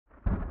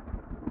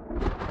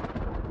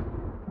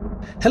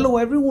Hello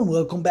everyone,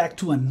 welcome back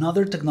to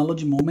another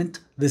technology moment.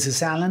 This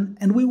is Alan,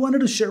 and we wanted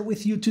to share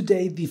with you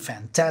today the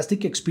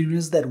fantastic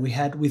experience that we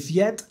had with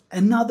yet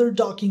another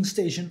docking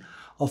station,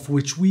 of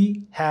which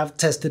we have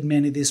tested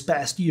many this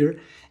past year,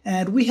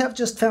 and we have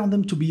just found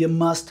them to be a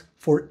must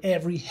for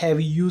every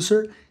heavy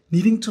user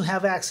needing to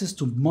have access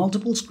to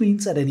multiple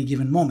screens at any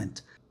given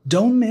moment.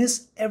 Don't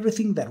miss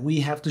everything that we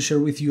have to share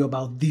with you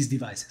about these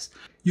devices.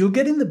 You'll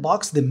get in the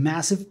box the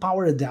massive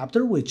power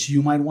adapter, which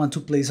you might want to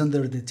place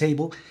under the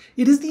table.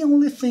 It is the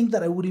only thing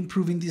that I would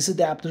improve in these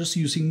adapters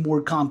using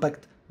more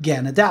compact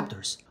GAN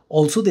adapters.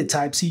 Also the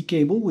Type-C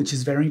cable, which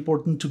is very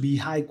important to be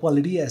high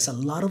quality as a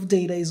lot of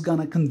data is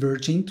gonna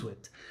converge into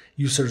it.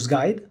 User's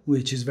guide,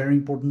 which is very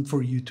important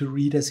for you to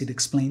read as it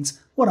explains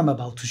what I'm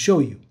about to show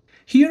you.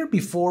 Here,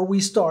 before we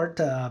start,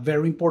 a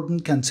very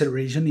important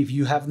consideration if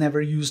you have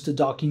never used a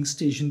docking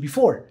station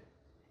before.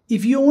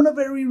 If you own a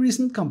very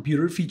recent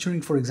computer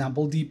featuring, for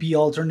example, DP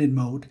alternate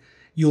mode,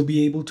 you'll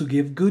be able to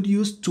give good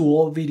use to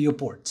all video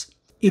ports.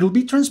 It'll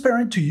be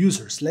transparent to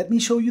users. Let me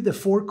show you the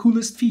 4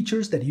 coolest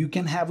features that you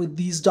can have with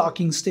these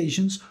docking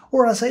stations,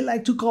 or as I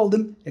like to call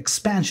them,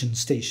 expansion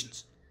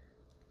stations.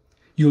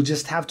 You'll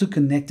just have to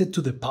connect it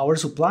to the power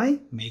supply,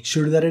 make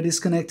sure that it is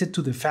connected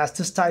to the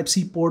fastest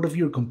Type-C port of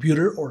your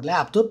computer or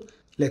laptop.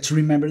 Let's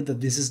remember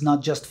that this is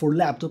not just for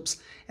laptops,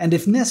 and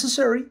if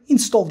necessary,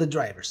 install the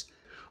drivers.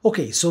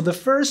 Okay, so the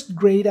first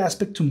great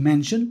aspect to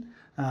mention,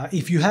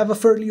 if you have a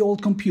fairly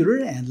old computer,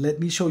 and let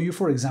me show you,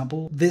 for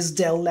example, this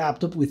Dell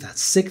laptop with a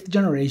 6th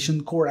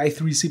generation Core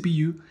i3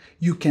 CPU,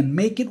 you can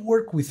make it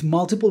work with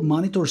multiple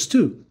monitors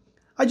too.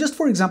 I just,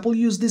 for example,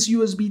 use this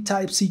USB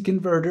Type-C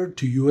converter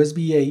to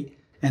USB-A,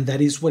 and that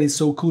is what is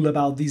so cool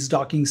about these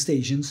docking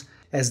stations,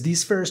 as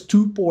these first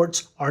 2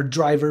 ports are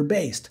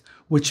driver-based,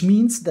 which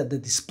means that the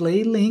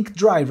Display Link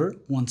driver,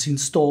 once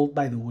installed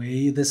by the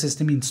way the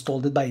system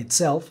installed it by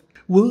itself,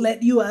 will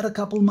let you add a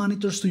couple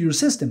monitors to your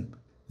system.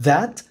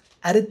 That,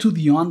 added to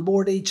the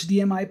onboard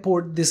HDMI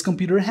port this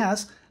computer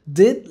has,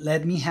 did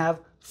let me have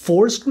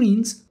 4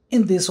 screens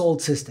in this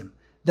old system.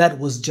 That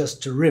was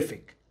just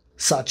terrific.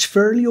 Such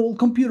fairly old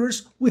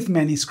computers with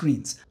many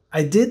screens.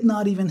 I did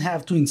not even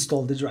have to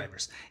install the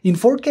drivers. In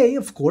 4K,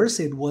 of course,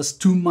 it was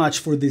too much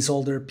for this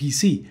older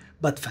PC,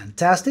 but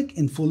fantastic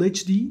in Full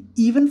HD,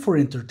 even for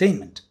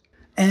entertainment.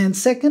 And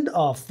second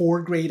of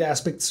 4 great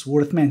aspects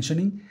worth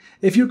mentioning,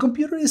 if your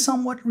computer is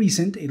somewhat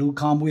recent, it'll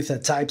come with a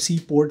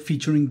Type-C port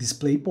featuring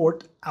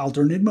DisplayPort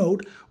alternate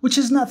mode, which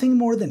is nothing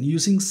more than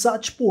using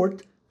such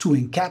port to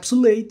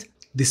encapsulate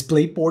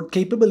DisplayPort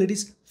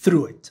capabilities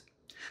through it.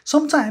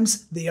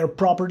 Sometimes they are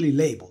properly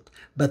labeled,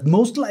 but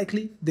most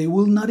likely they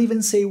will not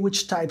even say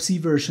which Type-C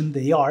version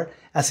they are,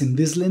 as in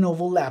this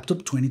Lenovo laptop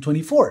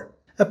 2024.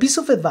 A piece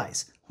of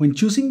advice: when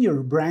choosing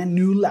your brand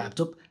new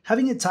laptop,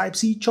 having a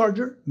Type-C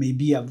charger may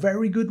be a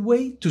very good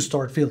way to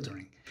start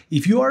filtering.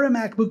 If you are a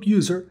MacBook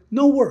user,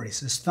 no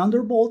worries, as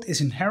Thunderbolt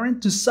is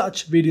inherent to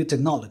such video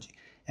technology,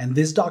 and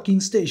this docking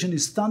station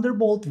is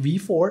Thunderbolt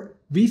V4,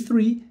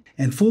 V3,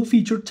 and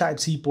full-featured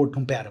Type-C port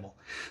compatible.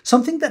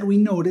 Something that we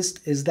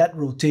noticed is that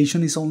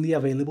rotation is only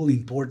available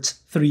in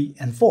ports 3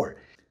 and 4.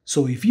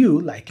 So if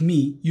you, like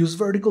me, use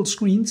vertical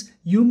screens,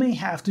 you may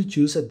have to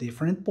choose a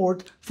different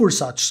port for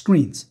such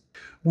screens.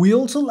 We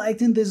also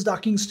liked in this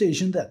docking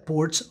station that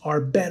ports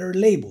are better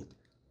labeled,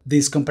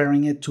 this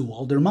comparing it to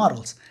older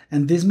models,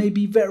 and this may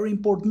be very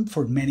important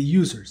for many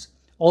users.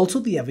 Also,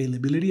 the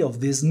availability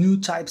of this new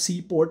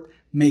Type-C port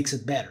makes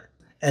it better,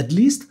 at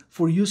least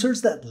for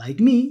users that, like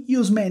me,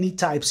 use many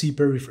Type-C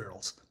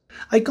peripherals.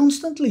 I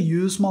constantly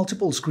use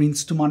multiple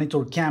screens to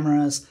monitor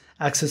cameras,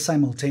 access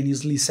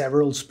simultaneously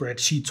several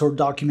spreadsheets or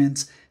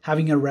documents,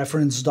 having a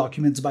reference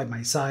documents by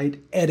my side,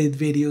 edit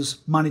videos,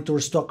 monitor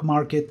stock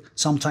market,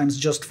 sometimes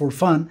just for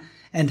fun,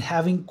 and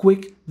having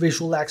quick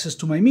visual access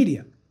to my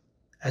media.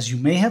 As you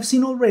may have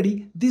seen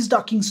already, these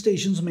docking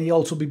stations may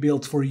also be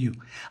built for you.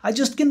 I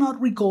just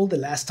cannot recall the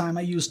last time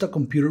I used a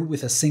computer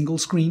with a single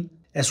screen,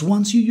 as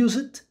once you use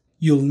it,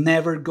 you'll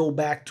never go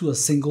back to a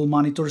single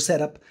monitor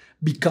setup,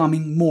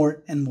 becoming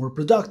more and more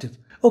productive.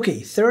 Okay,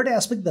 third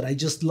aspect that I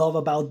just love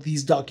about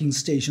these docking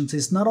stations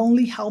is not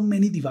only how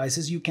many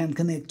devices you can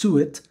connect to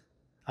it,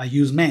 I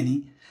use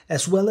many,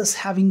 as well as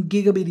having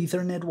gigabit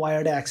Ethernet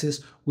wired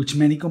access, which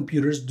many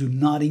computers do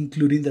not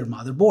include in their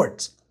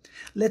motherboards.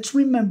 Let's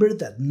remember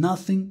that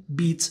nothing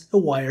beats a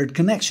wired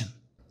connection.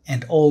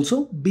 And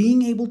also,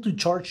 being able to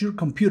charge your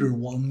computer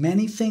while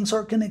many things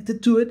are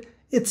connected to it,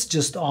 it's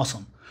just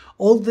awesome.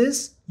 All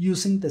this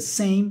using the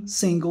same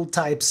single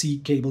Type-C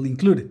cable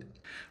included.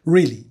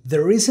 Really,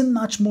 there isn't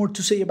much more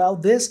to say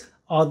about this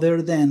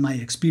other than my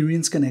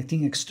experience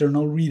connecting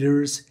external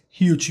readers,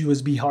 huge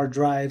USB hard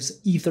drives,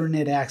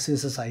 Ethernet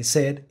access, as I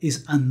said,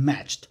 is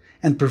unmatched.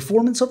 And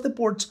performance of the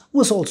ports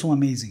was also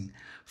amazing.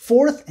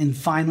 Fourth and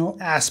final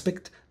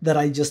aspect that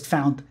I just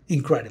found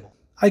incredible.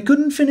 I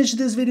couldn't finish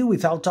this video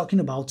without talking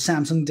about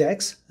Samsung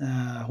DeX,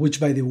 which,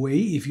 by the way,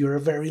 if you're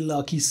a very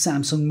lucky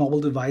Samsung mobile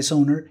device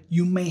owner,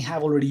 you may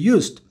have already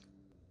used.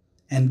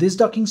 And this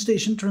docking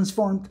station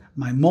transformed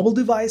my mobile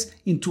device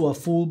into a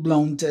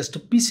full-blown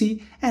desktop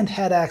PC and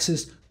had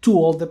access to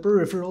all the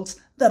peripherals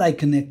that I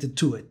connected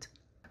to it.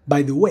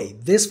 By the way,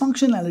 this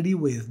functionality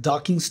with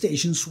docking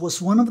stations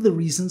was one of the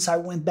reasons I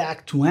went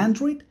back to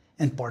Android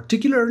and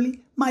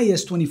particularly my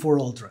S24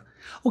 Ultra.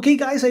 Okay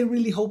guys, I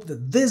really hope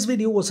that this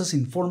video was as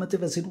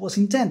informative as it was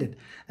intended.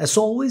 As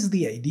always,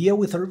 the idea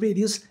with our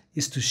videos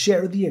is to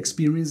share the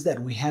experience that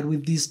we had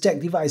with these tech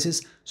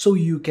devices so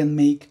you can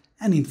make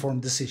an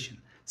informed decision.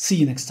 See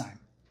you next time.